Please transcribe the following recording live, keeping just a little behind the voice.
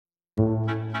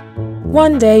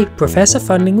One day, Professor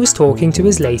Funling was talking to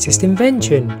his latest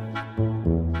invention,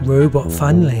 Robot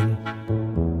Funling.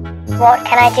 What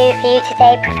can I do for you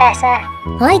today, Professor?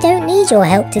 I don't need your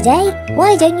help today.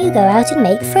 Why don't you go out and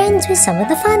make friends with some of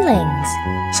the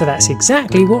Funlings? So that's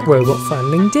exactly what Robot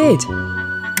Funling did.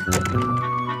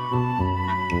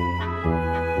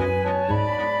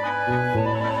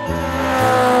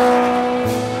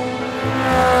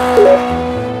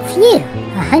 Phew,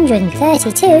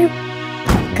 132?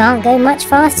 Can't go much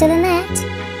faster than that.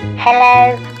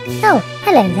 Hello, Oh,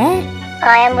 hello there.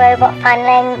 I am Robot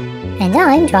Funling. And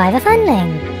I'm Driver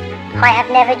Funling. I have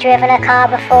never driven a car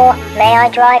before. May I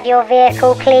drive your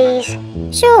vehicle, please?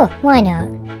 Sure, why not?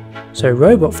 So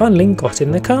Robot Funling got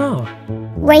in the car.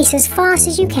 Race as fast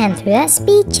as you can through that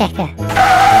speed checker.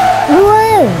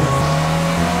 Whoa!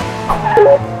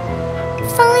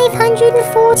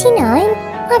 549?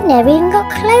 I've never even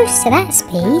got close to that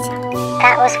speed.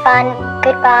 That was fun.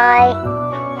 Goodbye.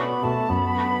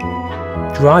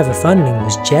 Driver Funling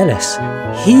was jealous.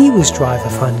 He was Driver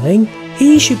Funling.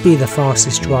 He should be the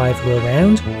fastest driver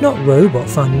around, not Robot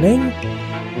Funling.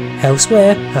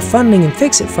 Elsewhere, a Funling and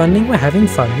Fix-It Funling were having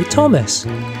fun with Thomas.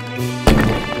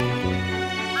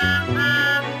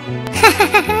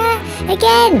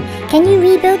 Again! Can you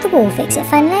rebuild the wall, Fix-It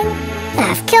Funling?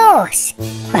 Of course!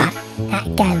 Right,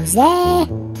 that goes there,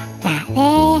 that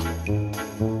there,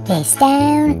 this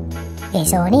down,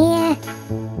 this on here.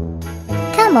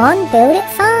 Come on, build it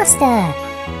faster!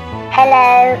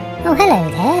 Hello, Oh, hello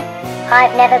there.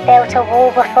 I've never built a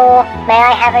wall before. May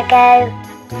I have a go?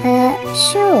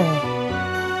 Sure.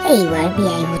 He won't be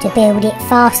able to build it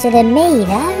faster than me,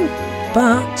 though.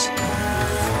 But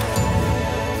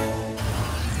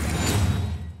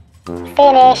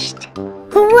Finished.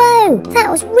 Whoa, that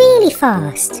was really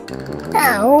fast.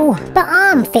 Oh, but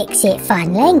I'm Fix-It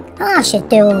Funling. I should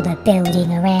do all the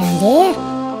building around here.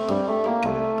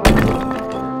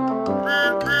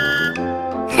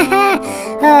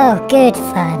 Oh, good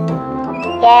fun.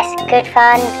 Yes, good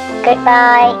fun.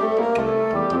 Goodbye.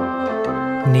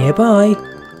 nearby.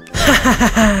 Ha ha ha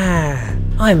ha!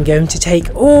 I'm going to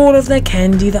take all of the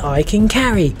candy that I can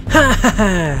carry. Ha ha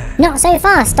ha! Not so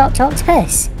fast, Dr.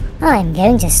 Octopus. I'm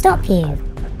going to stop you.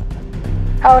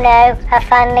 Oh no, a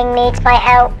Funling needs my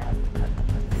help.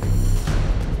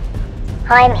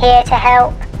 I'm here to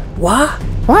help. What?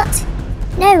 What?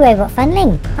 No, Robot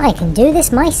Funling. I can do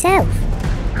this myself.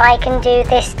 I can do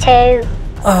this too.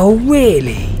 Oh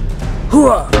really?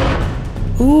 Hooah!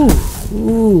 Ooh,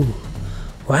 ooh.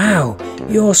 Wow,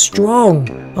 you're strong.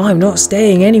 I'm not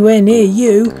staying anywhere near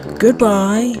you.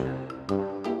 Goodbye.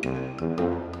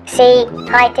 See,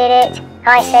 I did it.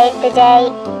 I saved the day.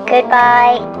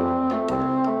 Goodbye.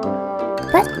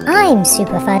 But I'm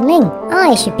Super Funling.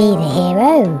 I should be the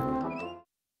hero.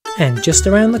 And just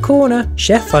around the corner,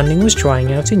 Chef Funling was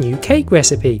trying out a new cake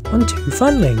recipe on 2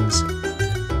 Funlings.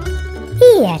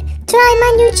 Here, try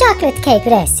my new chocolate cake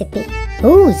recipe.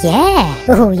 Oh yeah.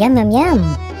 Oh, yum yum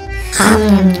yum.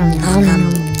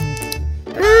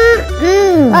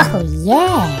 Oh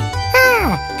yeah.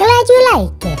 Ah, glad you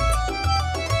like it.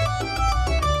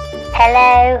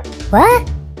 Hello.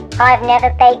 What? I've never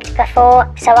baked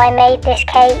before, so I made this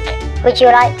cake. Would you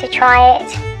like to try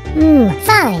it?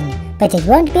 Fine. But it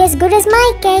won't be as good as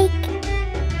my cake.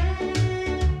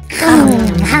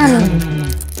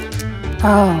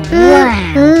 Oh,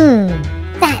 wow.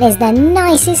 That is the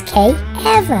nicest cake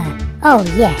ever. Oh,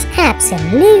 yes,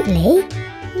 absolutely.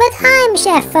 But I'm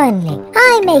Chef Funling.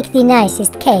 I make the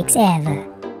nicest cakes ever.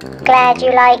 Glad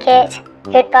you like it.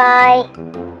 Goodbye.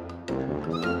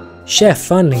 Chef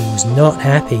Funling was not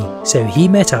happy, so he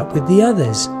met up with the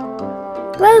others.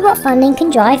 Robot Funling can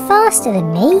drive faster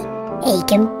than me. He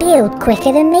can build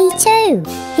quicker than me too.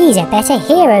 He's a better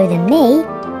hero than me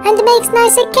and makes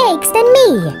nicer cakes than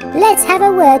me. Let's have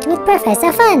a word with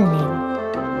Professor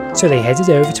Funling. So they headed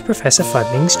over to Professor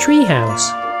Funling's treehouse.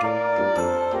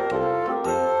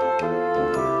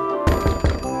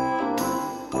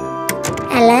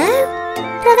 Hello?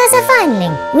 Professor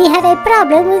Funling, we have a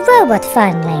problem with Robot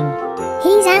Funling.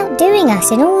 He's outdoing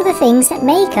us in all the things that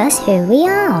make us who we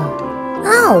are.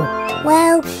 Oh,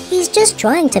 well, he's just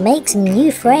trying to make some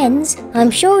new friends. I'm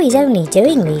sure he's only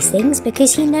doing these things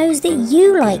because he knows that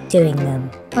you like doing them.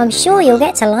 I'm sure you'll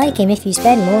get to like him if you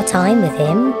spend more time with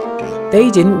him. They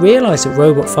didn't realise that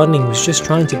Robot Funling was just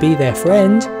trying to be their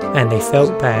friend, and they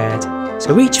felt bad.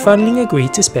 So each Funling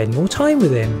agreed to spend more time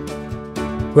with him.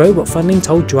 Robot Funling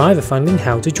told Driver Funling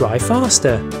how to drive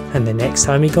faster, and the next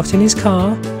time he got in his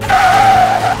car,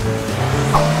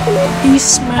 he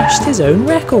smashed his own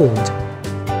record.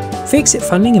 Fix-It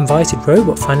Funling invited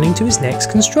Robot Funling to his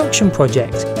next construction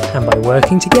project, and by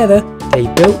working together, They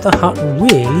built the hut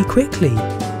really quickly.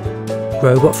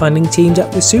 Robot Funling teamed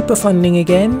up with Super Funling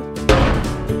again.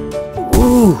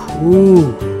 Ooh.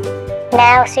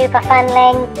 Now, Super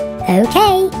Funling.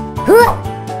 Okay.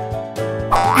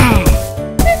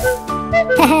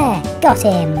 Got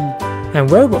him. And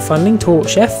Robot Funling taught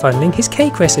Chef Funling his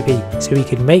cake recipe so he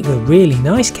could make a really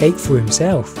nice cake for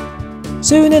himself.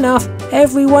 Soon enough,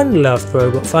 everyone loved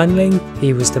Robot Funling.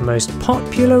 He was the most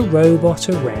popular robot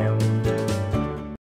around.